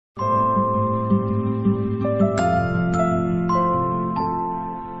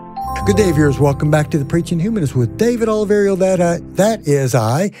Good day, viewers. Welcome back to the Preaching Humanist with David Oliverio. That is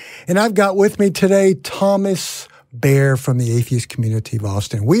I. And I've got with me today Thomas Bear from the atheist community of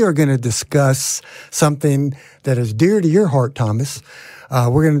Austin. We are going to discuss something that is dear to your heart, Thomas.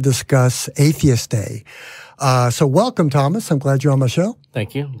 We're going to discuss Atheist Day. So welcome, Thomas. I'm glad you're on my show.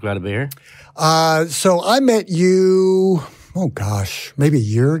 Thank you. Glad to be here. So I met you, maybe a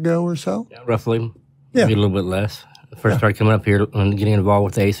year ago or so? Yeah, roughly. Yeah. Maybe a little bit less. First started coming up here and getting involved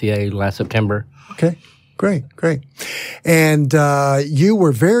with the ACA last September. Okay, great. And you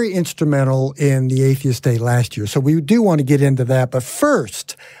were very instrumental in the Atheist Day last year, so we do want to get into that. But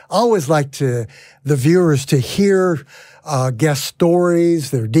first, I always like the viewers to hear guest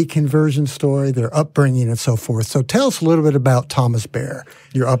stories, their deconversion story, their upbringing, and so forth. So tell us a little bit about Thomas Bear,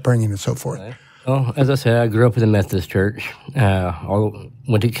 your upbringing and so forth. Okay. Well, as I said, I grew up in the Methodist church.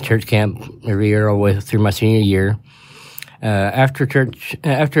 Went to church camp every year all the way through my senior year. After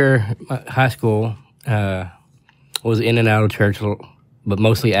high school, was in and out of church, but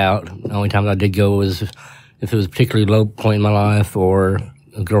mostly out. The only time I did go was if it was a particularly low point in my life or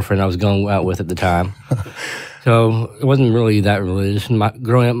a girlfriend I was going out with at the time. So it wasn't really that religious.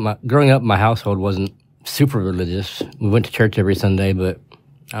 Growing up, my household wasn't super religious. We went to church every Sunday, but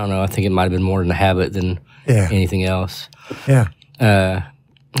I don't know. I think it might have been more than a habit than anything else. Yeah. I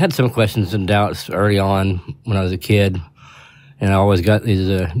had some questions and doubts early on when I was a kid. And I always got these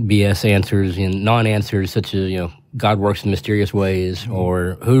BS answers and non-answers, such as, God works in mysterious ways,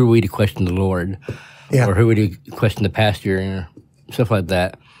 or who are we to question the Lord, or who are we to question the pastor, and stuff like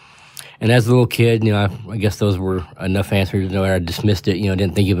that. And as a little kid, I guess those were enough answers. I dismissed it,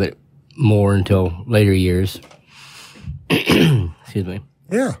 didn't think of it more until later years. Excuse me.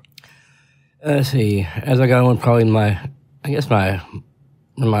 Yeah. Let's see. As I got on, probably in my early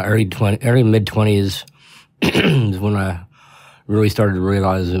mid-20s is when I really started to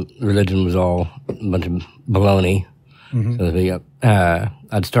realize that religion was all a bunch of baloney. Mm-hmm. So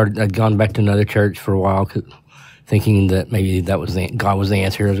I'd gone back to another church for a while, thinking that maybe God was the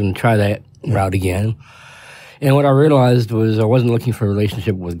answer. I was going to try that route again. And what I realized was I wasn't looking for a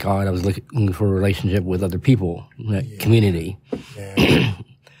relationship with God. I was looking for a relationship with other people, that community. Yeah.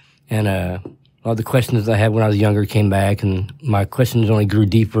 And all the questions I had when I was younger came back, and my questions only grew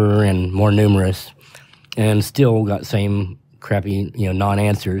deeper and more numerous, and still got same crappy,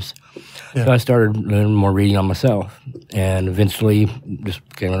 non-answers. Yeah. So I started doing more reading on myself, and eventually just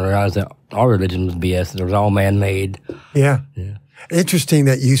came to realize that all religion was BS. It was all man-made. Yeah. Interesting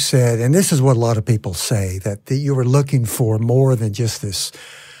that you said, and this is what a lot of people say, that you were looking for more than just this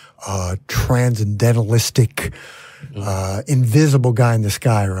transcendentalistic, invisible guy in the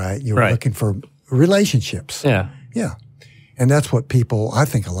sky, right? You were looking for relationships. Yeah. Yeah. And that's what I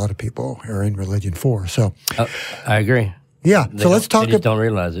think a lot of people are in religion for. So I agree. Yeah. So let's talk. They just don't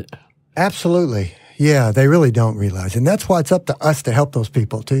realize it. Absolutely. Yeah. They really don't realize it. And that's why it's up to us to help those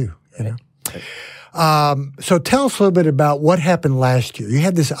people too, So tell us a little bit about what happened last year. You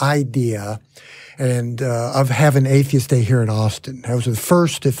had this idea of having Atheist Day here in Austin. That was the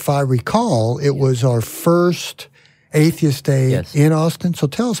first, if I recall, it was our first Atheist Day in Austin. So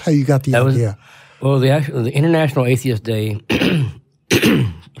tell us how you got the idea. The International Atheist Day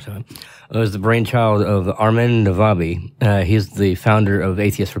was the brainchild of Armin Navabi. He's the founder of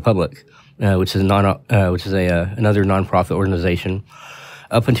Atheist Republic, which is another nonprofit organization.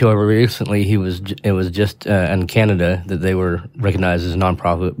 Up until recently, it was just in Canada that they were recognized as a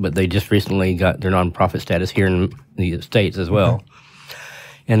nonprofit, but they just recently got their nonprofit status here in the States as well.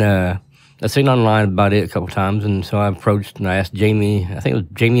 Mm-hmm. And I've seen online about it a couple times, and so I approached and I asked Jamie, I think it was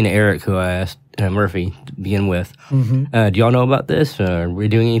Jamie and Eric who I asked, Murphy to begin with, do y'all know about this? Are we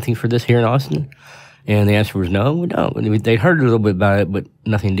doing anything for this here in Austin? And the answer was no, we don't. They'd heard a little bit about it, but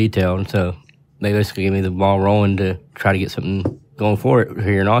nothing detailed, and so they basically gave me the ball rolling to try to get something going for it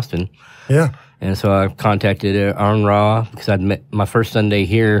here in Austin. Yeah. And so I contacted Aaron Ra, because I'd met my first Sunday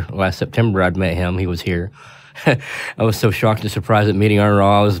here last September. I'd met him. He was here. I was so shocked and surprised at meeting Aaron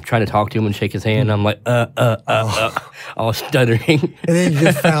Ra. I was trying to talk to him and shake his hand. I'm like, all stuttering. And then you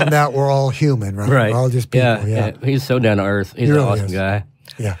just found out we're all human, right? Right. We're all just people. Yeah. He's so down to earth. He's an awesome guy.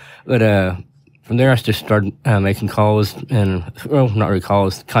 Yeah. But from there, I just started making calls not really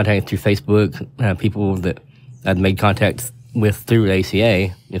calls, contacting through Facebook, people that I'd made contact with through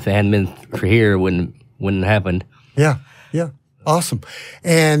ACA. If it hadn't been for here, it wouldn't have happened. Yeah. Awesome.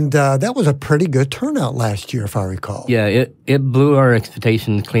 And that was a pretty good turnout last year, if I recall. Yeah, it blew our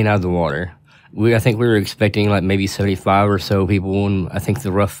expectations clean out of the water. I think we were expecting like maybe 75 or so people, and I think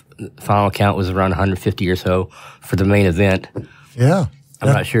the rough final count was around 150 or so for the main event. Yeah.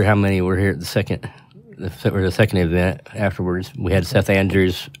 I'm not sure how many were here at the second the second event afterwards. We had Seth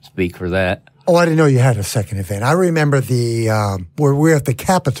Andrews speak for that. Oh, I didn't know you had a second event. I remember where we were at the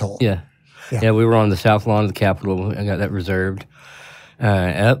Capitol. Yeah, we were on the south lawn of the Capitol. I got that reserved.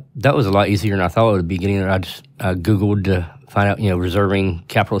 That was a lot easier than I thought it would be. Getting there, I just Googled to find out, reserving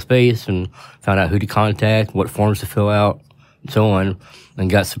Capitol space, and found out who to contact, what forms to fill out, and so on, and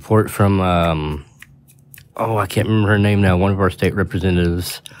got support from, I can't remember her name now, one of our state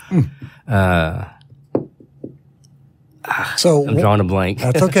representatives. So I'm drawing a blank.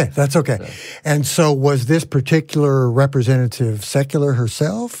 That's okay. That's okay. So. And so, was this particular representative secular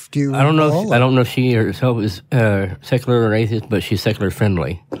herself? Do you? I don't know. I don't know if she herself is secular or atheist, but she's secular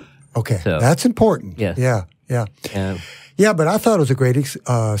friendly. Okay, so, that's important. Yes. Yeah, but I thought it was a great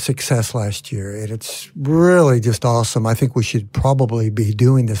success last year, and it's really just awesome. I think we should probably be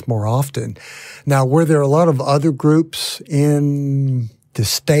doing this more often. Now, were there a lot of other groups in the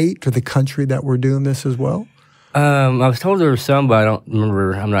state or the country that were doing this as well? I was told there were some, but I don't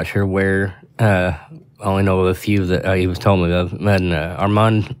remember. I'm not sure where. I only know of a few that he was telling me of. And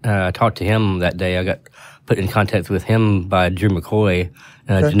Armand, I talked to him that day. I got put in contact with him by Drew McCoy,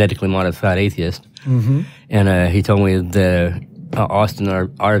 genetically modified atheist. Mm-hmm. And he told me that Austin,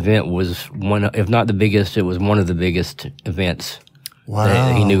 our event was one, if not the biggest, it was one of the biggest events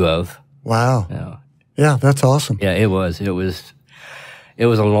that he knew of. Wow. Yeah, that's awesome. Yeah, it was. It was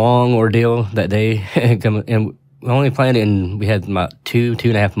a long ordeal that day. And we only planned it, and we had about two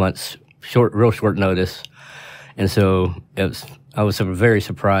and a half months, real short notice. And so I was very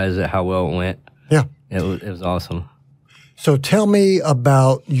surprised at how well it went. Yeah. It was awesome. So tell me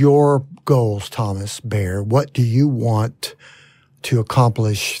about your goals, Thomas Baer. What do you want to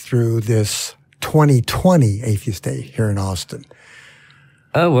accomplish through this 2020 Atheist Day here in Austin?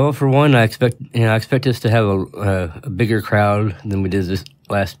 Well, for one, I expect us to have a bigger crowd than we did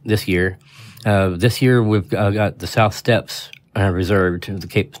this year. This year we've got the South Steps reserved to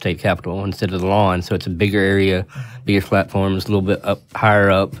the State Capitol instead of the lawn, so it's a bigger area, bigger platforms, a little bit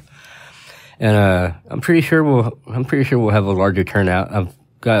higher up, and I'm pretty sure we'll have a larger turnout. I've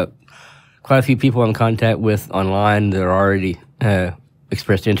got quite a few people I'm in contact with online that are already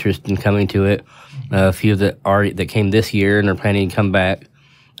expressed interest in coming to it. A few that came this year and are planning to come back.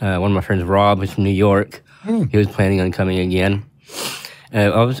 One of my friends, Rob, who's from New York, he was planning on coming again. I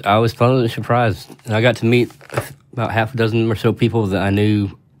was pleasantly surprised. And I got to meet about half a dozen or so people that I knew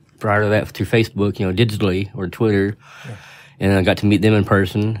prior to that through Facebook, digitally or Twitter. Yeah. And I got to meet them in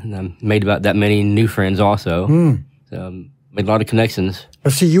person. And I made about that many new friends also. So made a lot of connections.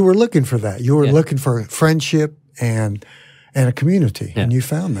 But see, you were looking for that. You were looking for friendship and a community, and you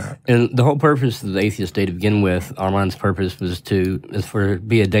found that. And the whole purpose of the Atheist Day to begin with, Armand's purpose was for it to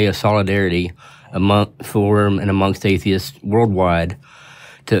be a day of solidarity for and amongst atheists worldwide,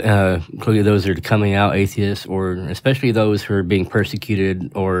 to include those that are coming out atheists, or especially those who are being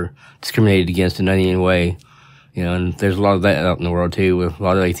persecuted or discriminated against in any way. And there's a lot of that out in the world too, with a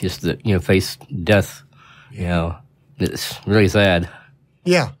lot of atheists that face death. It's really sad.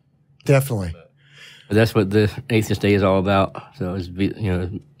 Yeah, definitely. But that's what the Atheist Day is all about. So it's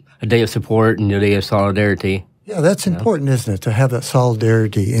a day of support and a day of solidarity. Yeah, that's important, isn't it, to have that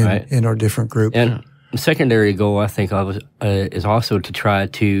solidarity in our different groups. And the secondary goal, I think, is also to try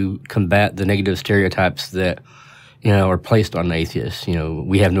to combat the negative stereotypes that are placed on atheists.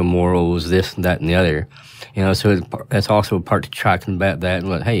 We have no morals, this and that and the other. So that's also a part to try to combat that.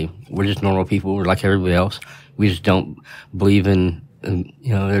 And hey, we're just normal people. We're like everybody else. We just don't believe in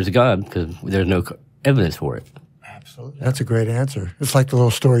there's a God because there's no evidence for it. Absolutely. That's a great answer. It's like the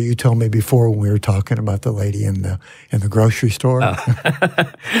little story you told me before when we were talking about the lady in the grocery store. Oh.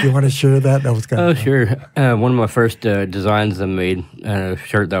 You want to share that? That was kind of fun. Sure. One of my first designs I made, a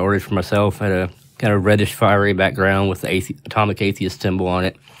shirt that I ordered for myself, had a kind of reddish fiery background with the atomic atheist symbol on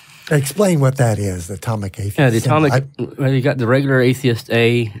it. Explain what that is, the atomic atheist symbol. The atomic, you got the regular atheist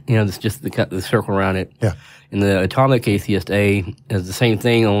A, it's just the circle around it. Yeah. And the atomic atheist A is the same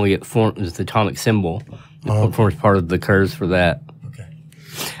thing, only it forms the atomic symbol. It forms part of the curves for that. Okay.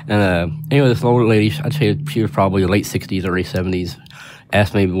 And this older lady, I'd say she was probably late 60s, early 70s,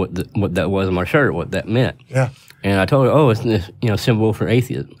 asked me what that was on my shirt, what that meant. Yeah. And I told her, it's this symbol for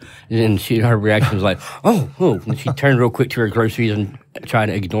atheism. And her reaction was like, oh. And she turned real quick to her groceries and tried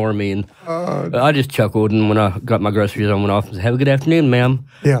to ignore me. And I just chuckled. And when I got my groceries, I went off and said, "Have a good afternoon, ma'am."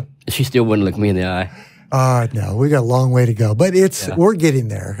 Yeah. She still wouldn't look me in the eye. No, we got a long way to go, but we're getting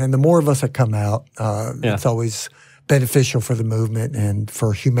there. And the more of us that come out, it's always beneficial for the movement and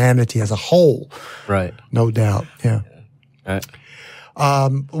for humanity as a whole. Right. No doubt. Yeah. Right.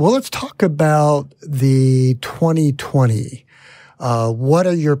 Well, let's talk about the 2020 What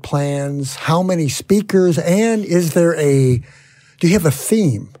are your plans? How many speakers? And do you have a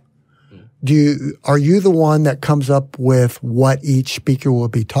theme? Are you the one that comes up with what each speaker will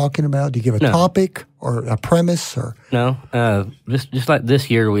be talking about? Do you give a topic or a premise? Or no? Just like this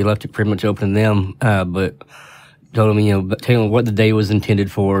year, we left it pretty much open to them, but told them, tell them what the day was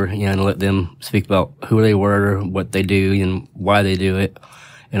intended for, and let them speak about who they were, what they do, and why they do it,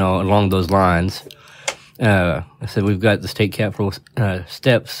 along those lines. I said we've got the state capitol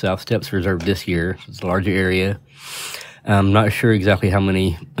steps, South Steps reserved this year. So it's a larger area. I'm not sure exactly how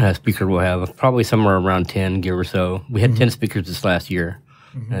many speakers we'll have. Probably somewhere around 10, give or so. We had 10 speakers this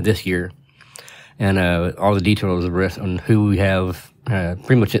year. And all the details of the rest on who we have,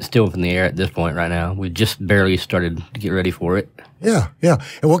 pretty much it's still up in the air at this point right now. We just barely started to get ready for it. Yeah.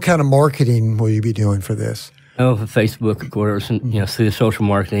 And what kind of marketing will you be doing for this? Oh, for Facebook, of course, and, through the social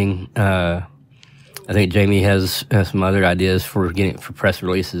marketing. I think Jamie has some other ideas for press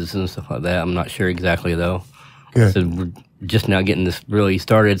releases and stuff like that. I'm not sure exactly, though. Good. So we're just now getting this really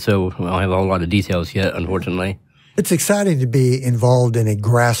started, so we don't have a whole lot of details yet, unfortunately. It's exciting to be involved in a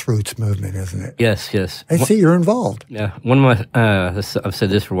grassroots movement, isn't it? Yes. I see you're involved. Yeah. One of my, I've said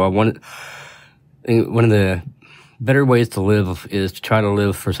this for a while, one of the better ways to live is to try to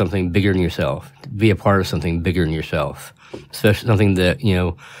live for something bigger than yourself, to be a part of something bigger than yourself, especially something that,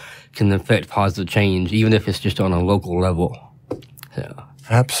 can affect positive change, even if it's just on a local level. So.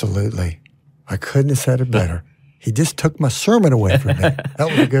 Absolutely. I couldn't have said it better. He just took my sermon away from me. That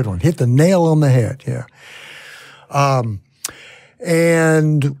was a good one. Hit the nail on the head, yeah.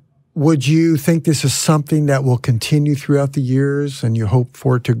 And would you think this is something that will continue throughout the years and you hope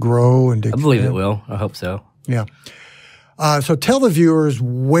for it to grow and to expand? I believe it will. I hope so. Yeah. So tell the viewers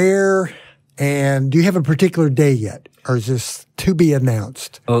where, and do you have a particular day yet? Or is this to be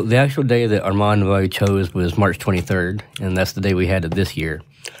announced? Oh, the actual day that Armand and I chose was March 23rd, and that's the day we had it this year.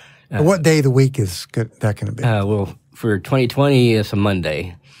 What day of the week is that going to be? Well, for 2020, it's a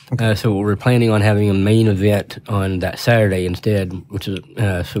Monday. Okay. So we're planning on having a main event on that Saturday instead, which is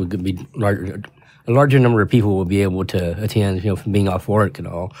so it could be a larger number of people will be able to attend, from being off work and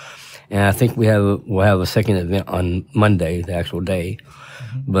all. And I think we'll have a second event on Monday, the actual day.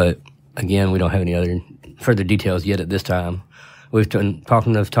 Mm-hmm. But again, we don't have any other further details yet at this time. We've reached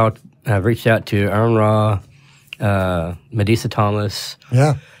out to Aaron Ra, Medisa Thomas.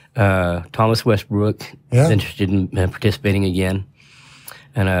 Yeah. Thomas Westbrook is interested in participating again,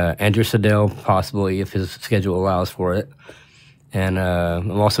 and Andrew Siddell possibly if his schedule allows for it. And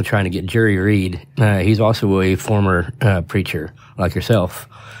I'm also trying to get Jerry Reed. He's also a former preacher like yourself,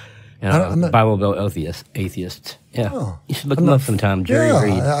 Bible Belt atheist. Yeah, you should look him up sometime.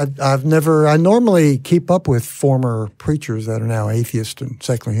 Jerry Reed. I normally keep up with former preachers that are now atheists and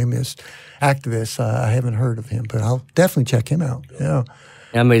secular humanist activists. I haven't heard of him, but I'll definitely check him out. Yeah.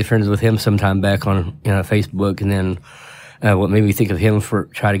 I made friends with him sometime back on Facebook, and then what made me think of him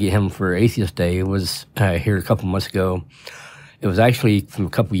try to get him for Atheist Day was here a couple months ago. It was actually from a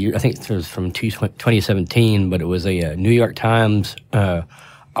couple years, I think it was from 2017, but it was a New York Times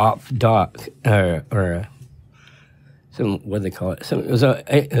op doc, or what do they call it? So it was a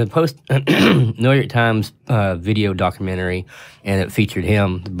post New York Times video documentary, and it featured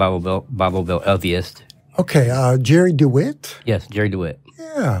him, the Bible Belt atheist. Okay, Jerry DeWitt? Yes, Jerry DeWitt.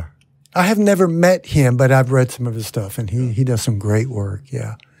 Yeah. I have never met him, but I've read some of his stuff, and he does some great work.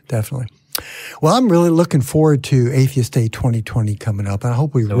 Yeah, definitely. Well, I'm really looking forward to Atheist Day 2020 coming up, and I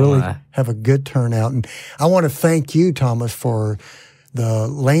hope we really have a good turnout. And I want to thank you, Thomas, for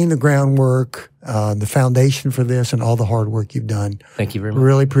laying the groundwork, the foundation for this, and all the hard work you've done. Thank you very much.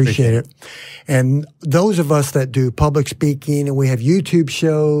 Really appreciate it. And those of us that do public speaking and we have YouTube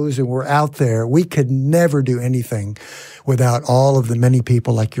shows and we're out there, we could never do anything without all of the many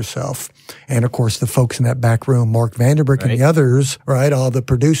people like yourself. And, of course, the folks in that back room, Mark Vanderbrick and the others, right, all the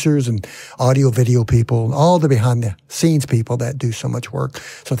producers and audio, video people, all the behind-the-scenes people that do so much work.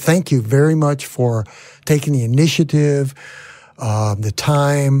 So thank you very much for taking the initiative, the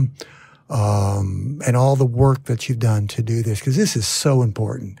time, and all the work that you've done to do this, because this is so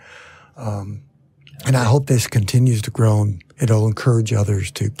important. And I hope this continues to grow, and it'll encourage others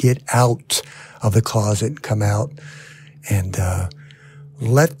to get out of the closet and come out and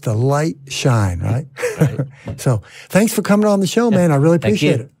let the light shine, right? So thanks for coming on the show, man. I really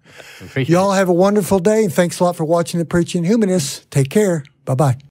appreciate it. Y'all have a wonderful day, and thanks a lot for watching the Preaching Humanist. Take care. Bye-bye.